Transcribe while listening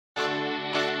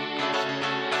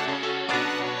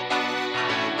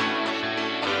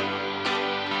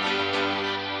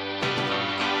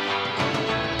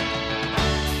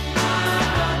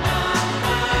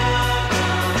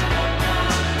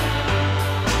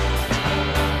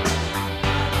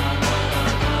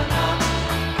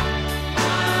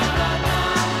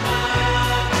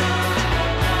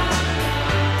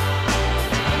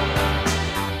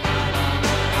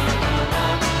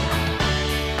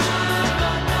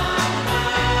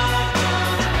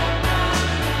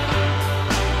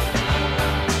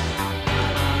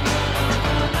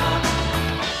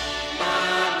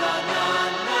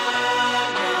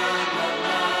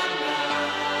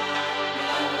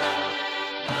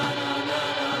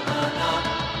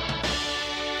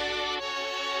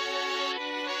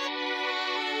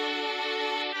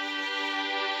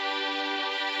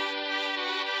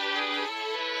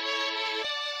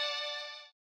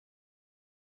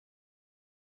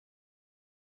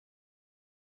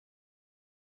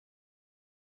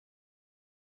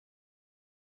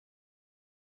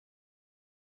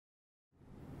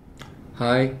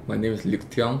Hi, my name is Luke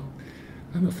Tiong.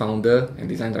 I'm a founder and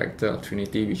design director of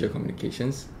Trinity Visual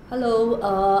Communications. Hello,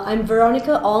 I'm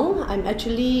Veronica Ong. I'm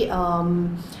actually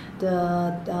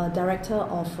the director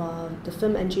of the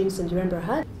film engine Sendirian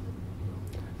Berhad.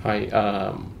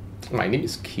 Hi, my name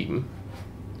is Kim.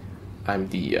 I'm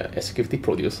the executive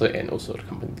producer and also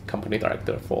the company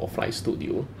director for Fly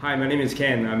Studio. Hi, my name is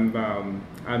Ken.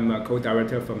 I'm a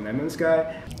co-director from Lemon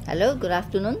Sky. Hello, good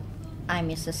afternoon. I'm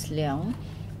Mrs. Leong,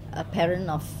 a parent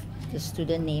of the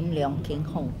student named Leong King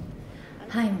Hong.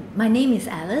 Hi, my name is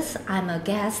Alice. I'm a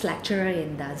guest lecturer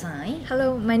in design.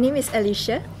 Hello, my name is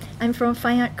Alicia. I'm from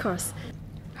Fine Art course.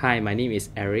 Hi, my name is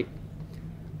Eric.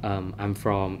 I'm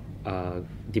from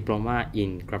Diploma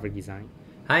in Graphic Design.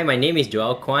 Hi, my name is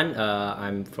Joel Kwan.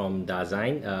 I'm from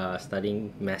Dasein,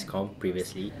 studying Mass Comm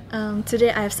previously.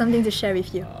 Today I have something to share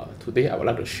with you. Today I would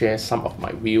like to share some of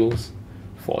my views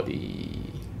for the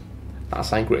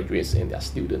Dasein graduates and their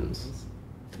students.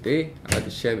 Today, I'd like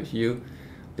to share with you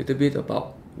a little bit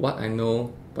about what I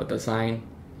know about Dasein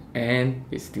and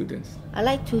its students. I'd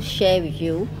like to share with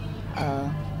you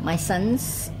my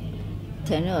son's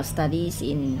tenure of studies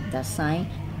in Dasein,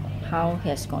 how he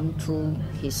has gone through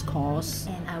his course.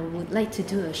 And I would like to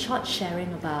do a short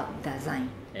sharing about design.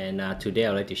 And today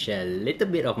I'd like to share a little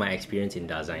bit of my experience in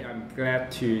Dasein. I'm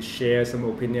glad to share some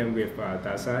opinion with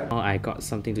Dasein. I got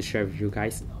something to share with you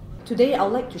guys. Today, I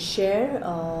would like to share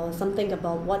something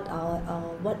about what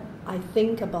I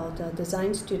think about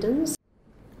design students.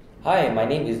 Hi, my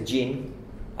name is Jean.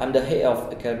 I'm the head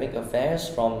of academic affairs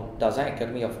from Dasein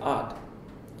Academy of Art.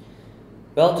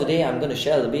 Well, today I'm going to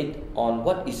share a little bit on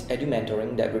what is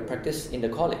Edu-Mentoring that we practice in the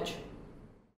college.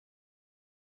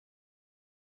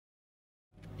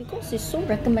 Because it's so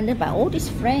recommended by all these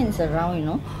friends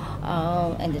around,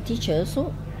 and the teachers,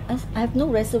 so I have no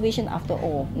reservation after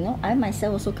all. I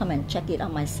myself also come and check it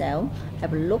out myself,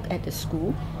 have a look at the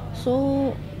school.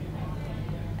 So,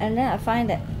 and then I find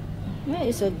that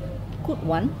it's a good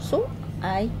one. So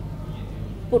I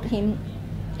put him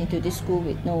into this school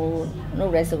with no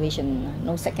reservation,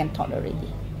 no second thought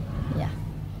already. Yeah.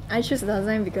 I choose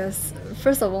Dasein because,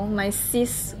 first of all, my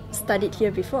sis studied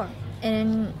here before,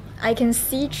 and I can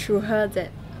see through her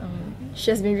that she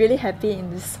has been really happy in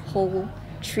this whole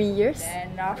 3 years.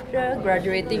 And after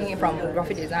graduating from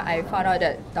graphic design, I found out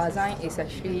that Dasein is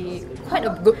actually quite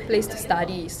a good place to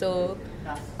study. So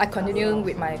I continue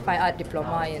with my fine art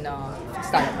diploma in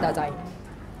Dasein.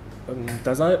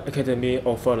 Dasein Academy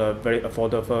offers a very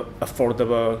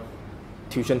affordable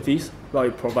tuition fees, while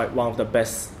it provides one of the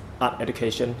best art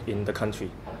education in the country.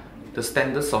 The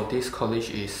standards of this college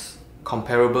is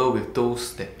comparable with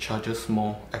those that charges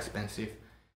more expensive.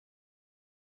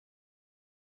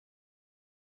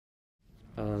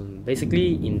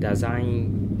 Basically, in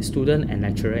Dasein, student and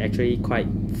lecturer actually quite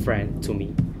friend to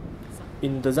me.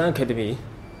 In Dasein Academy,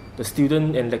 the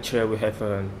student and lecturer will have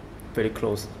a very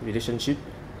close relationship.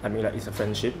 I mean, like it's a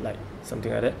friendship, like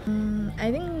something like that.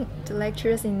 I think the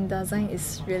lecturers in Dasein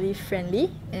is really friendly,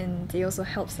 and they also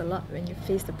helps a lot when you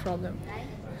face the problem.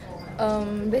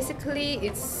 Basically,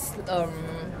 it's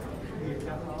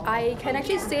I can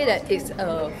actually say that it's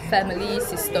a family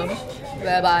system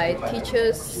whereby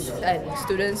teachers and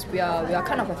students, we are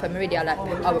kind of a family. They are like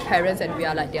our parents and we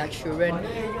are like their children,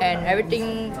 and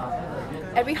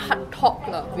every hard talk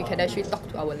we can actually talk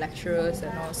to our lecturers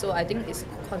and all. So I think it's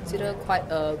considered quite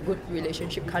a good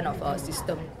relationship kind of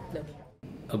system learning.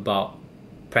 About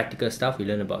practical stuff, we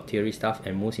learn about theory stuff,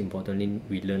 and most importantly,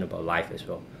 we learn about life as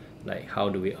well. Like how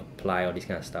do we apply all this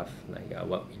kind of stuff, like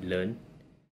what we learn.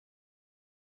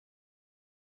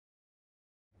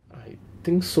 I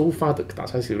think so far the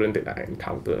Dasein students that I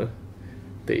encounter,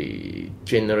 they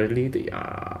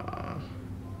are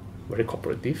very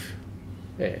cooperative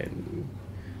and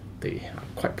they are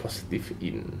quite positive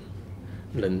in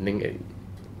learning and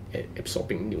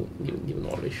absorbing new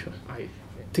knowledge. I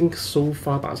think so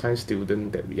far Dasein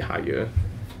student that we hire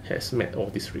has met all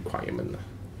these requirements.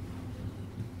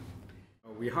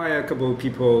 We hire a couple of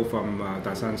people from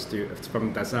Dasein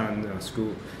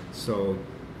school. So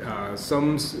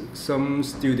some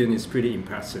student is pretty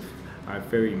impressive. I'm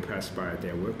very impressed by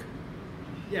their work.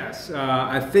 Yes,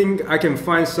 I think I can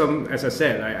find some, as I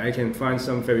said, I can find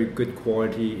some very good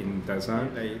quality in Dasein.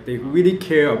 They really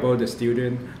care about the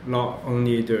student, not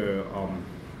only the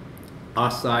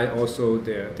art side, also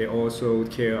they also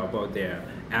care about their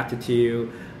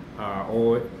attitude,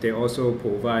 or they also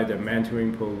provide a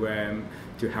mentoring program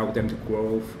to help them to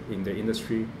grow in the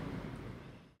industry.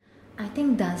 I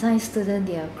think Dasein students,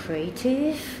 they are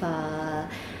creative,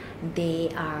 they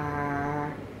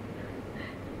are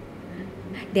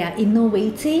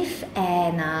innovative,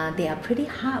 and they are pretty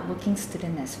hard-working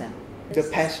students as well.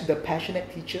 The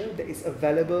passionate teacher that is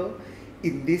available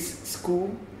in this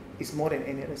school is more than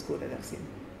any other school that I've seen.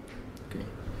 Okay,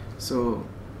 so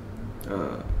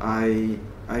I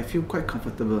feel quite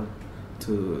comfortable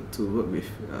to work with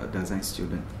Dasein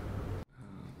student.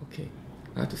 Okay,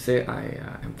 I have to say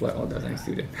I employ all Dasein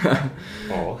students.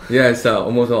 Oh. Yes,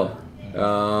 almost all.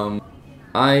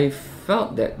 I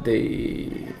felt that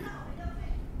they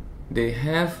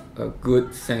have a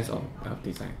good sense of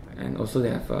design, and also they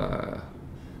have a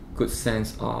good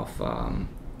sense of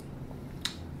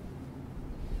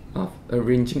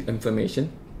arranging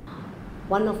information.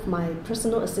 One of my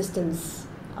personal assistants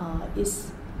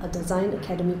is a Dasein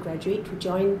Academy graduate who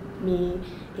joined me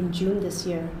in June this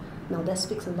year. Now that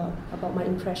speaks a lot about my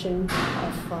impression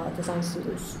of design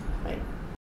students, right?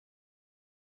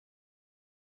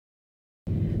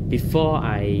 Before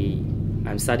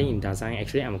I'm studying in Dasein,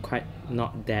 actually I'm quite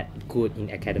not that good in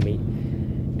academic.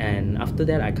 And after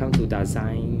that I come to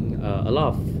Dasein, a lot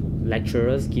of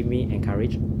lecturers give me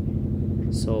encouragement.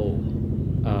 So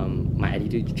my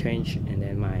attitude changed, and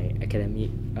then my academic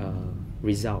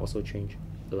result also changed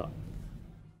a lot.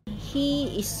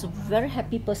 He is a very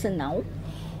happy person now,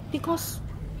 because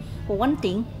for one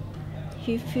thing,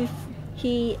 he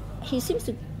seems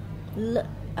to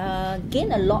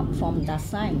gain a lot from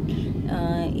Dasein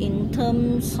in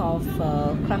terms of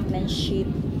craftsmanship,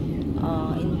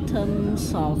 in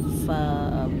terms of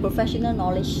professional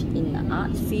knowledge in the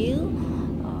art field.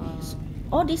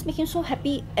 All this make him so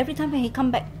happy. Every time when he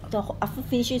come back after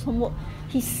finishing his homework,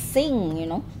 he sing, you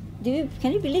know.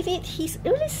 Can you believe it? He's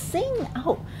really sing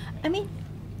out. I mean,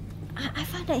 I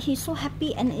find that he's so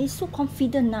happy and he's so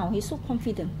confident now. He's so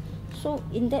confident. So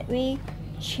in that way,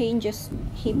 changes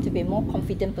him to be a more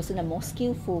confident person, a more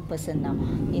skillful person now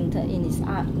in his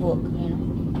artwork, you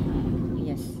know.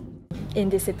 Yes. In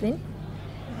discipline,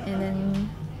 and then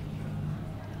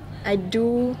I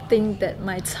do think that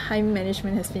my time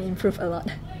management has been improved a lot.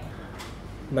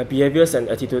 My behaviors and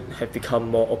attitude have become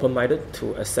more open-minded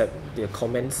to accept their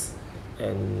comments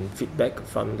and feedback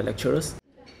from the lecturers.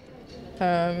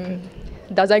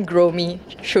 Dasein grow me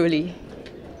truly.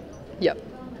 Yep.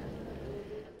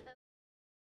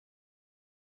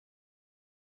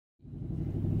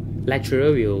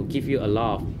 Lecturer will give you a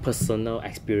lot of personal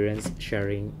experience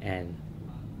sharing and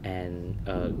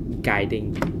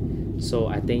guiding. So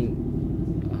I think,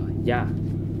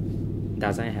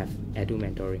 Dasein have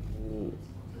Edu-Mentoring.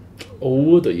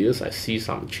 Over the years, I see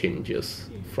some changes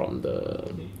from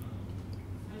the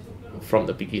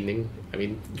beginning. I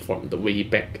mean, from the way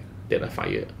back that I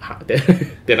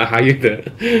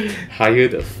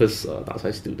hired the first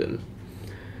Dasein student,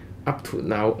 up to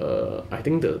now. I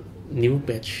think the new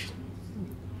batch,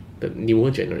 the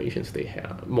newer generations, they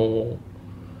have more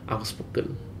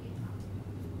outspoken.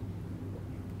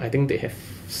 I think they have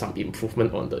some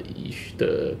improvement on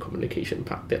the communication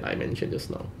part that I mentioned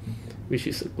just now, which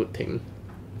is a good thing.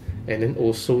 And then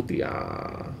also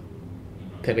their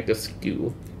technical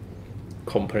skill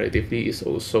comparatively is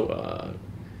also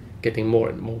getting more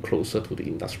and more closer to the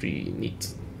industry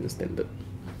needs and standard.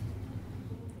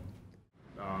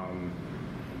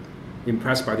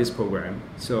 Impressed by this program.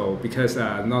 So because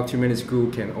not too many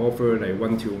schools can offer like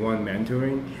one-to-one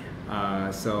mentoring,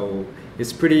 so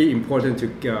it's pretty important to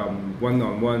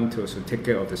one-on-one to also take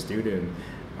care of the student,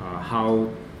 how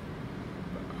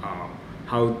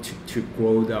to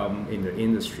grow them in the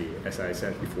industry, as I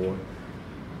said before.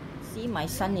 See, my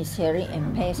son is hearing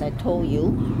impaired, as I told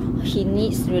you. He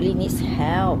really needs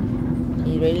help.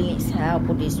 He really needs help,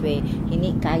 put this way. He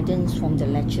needs guidance from the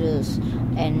lecturers,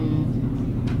 and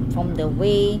from the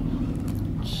way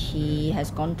he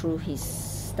has gone through his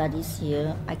studies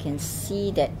here, I can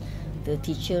see that the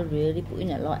teacher really put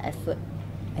in a lot of effort,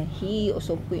 and he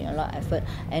also put in a lot of effort,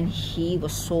 and he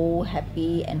was so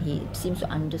happy, and he seems to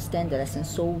understand the lesson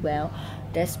so well.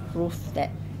 That's proof that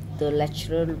the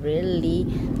lecturer really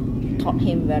taught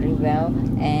him very well,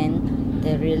 and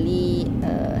they really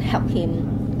helped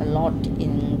him a lot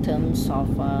in terms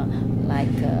of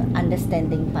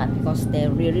understanding part, because they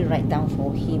really write down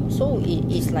for him. So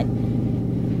it's like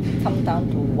come down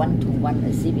to one-to-one,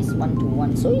 as if it's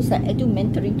one-to-one. So it's like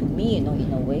Edu-Mentoring to me, you know,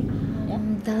 in a way. Yeah.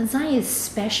 Dasein is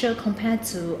special compared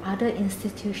to other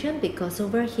institutions because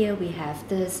over here we have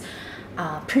this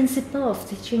principle of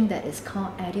teaching that is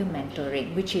called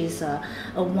Edu-Mentoring, which is a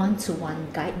one-to-one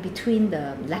guide between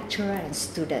the lecturer and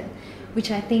student, which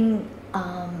I think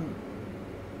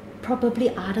probably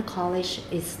other college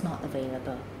is not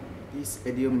available. This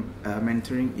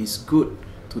Edu-Mentoring is good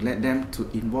to let them to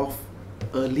involve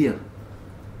earlier,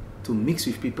 to mix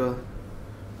with people,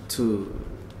 to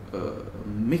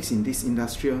mix in this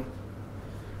industrial.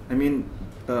 I mean,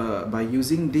 by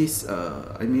using this,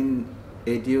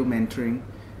 Edu-Mentoring,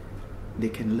 they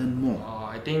can learn more?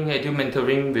 I think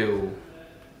Edu-Mentoring will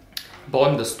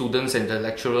bond the students and the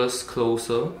lecturers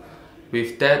closer.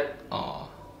 With that,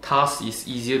 task is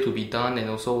easier to be done, and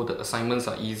also the assignments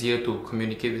are easier to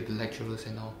communicate with the lecturers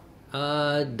and all.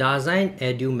 Dasein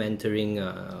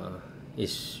Edu-Mentoring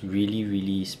is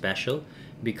really special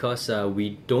because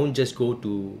we don't just go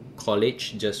to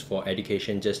college just for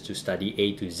education, just to study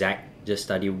A to Z, just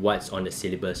study what's on the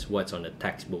syllabus, what's on the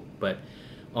textbook. But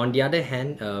on the other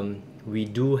hand, we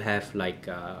do have like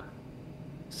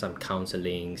some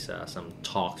counselings, some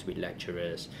talks with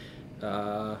lecturers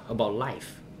about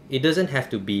life. It doesn't have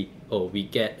to be, we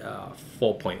get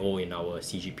 4.0 in our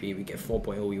CGPA, we get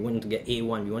 4.0, we want to get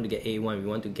A1, we want to get A1, we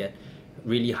want to get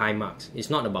really high marks. It's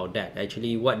not about that.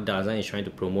 Actually, what Dasein is trying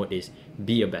to promote is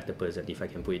be a better person, if I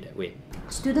can put it that way.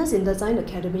 Students in Dasein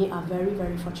Academy are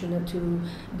very fortunate to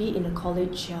be in a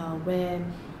college where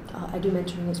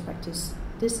Edu-Mentoring is practiced.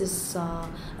 This is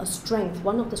a strength,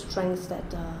 one of the strengths that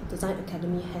Dasein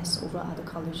Academy has over other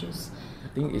colleges.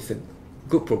 I think it's a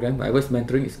good program. I was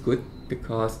mentoring is good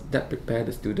because that prepares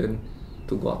the student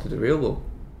to go out to the real world.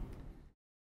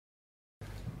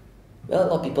 Well, a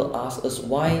lot of people ask us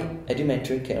why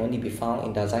Edu-Mentoring can only be found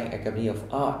in Dasein Academy of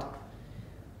Art.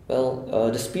 Well,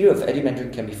 the spirit of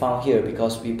Edu-Mentoring can be found here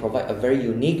because we provide a very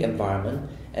unique environment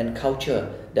and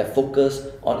culture that focus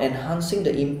on enhancing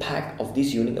the impact of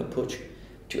this unique approach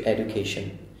to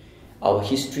education. Our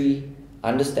history,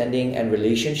 understanding and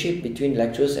relationship between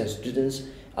lecturers and students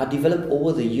are developed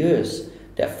over the years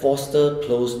that foster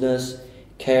closeness,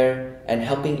 care and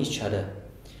helping each other.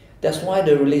 That's why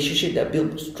the relationship that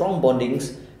builds strong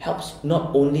bondings helps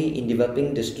not only in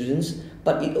developing the students,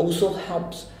 but it also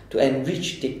helps to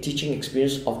enrich the teaching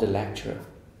experience of the lecturer.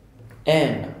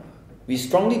 And we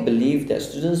strongly believe that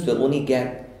students will only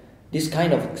get this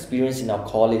kind of experience in our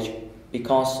college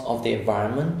because of the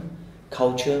environment,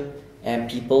 culture, and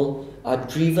people are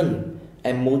driven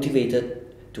and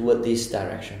motivated toward this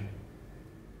direction.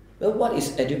 Well, what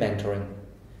is Edu-Mentoring?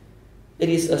 It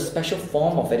is a special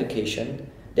form of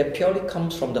education that purely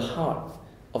comes from the heart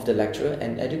of the lecturer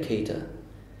and educator.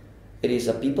 It is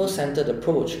a people-centered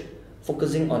approach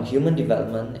focusing on human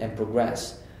development and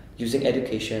progress using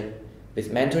education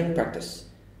with mentoring practice.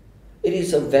 It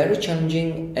is a very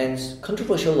challenging and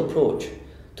controversial approach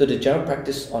to the general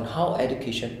practice on how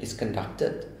education is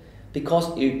conducted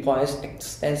because it requires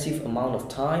extensive amount of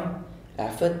time,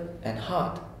 effort and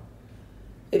heart.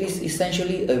 It is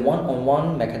essentially a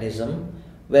one-on-one mechanism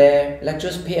where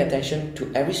lecturers pay attention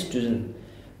to every student,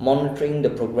 monitoring the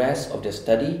progress of their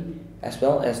study as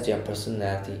well as their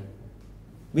personality.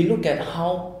 We look at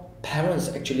how parents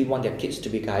actually want their kids to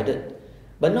be guided,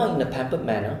 but not in a pampered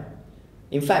manner.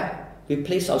 In fact, we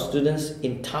place our students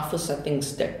in tougher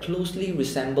settings that closely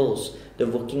resembles the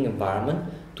working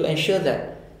environment to ensure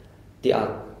that they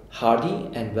are hardy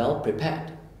and well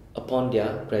prepared upon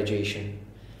their graduation.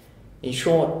 In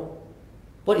short,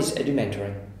 what is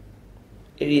Edu-Mentoring?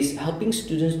 It is helping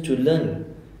students to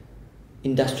learn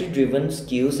industry-driven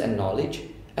skills and knowledge,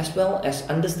 as well as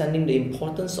understanding the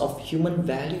importance of human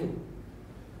value.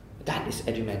 That is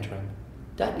Edu-Mentoring.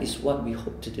 That is what we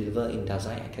hope to deliver in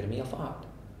Dasein Academy of Art.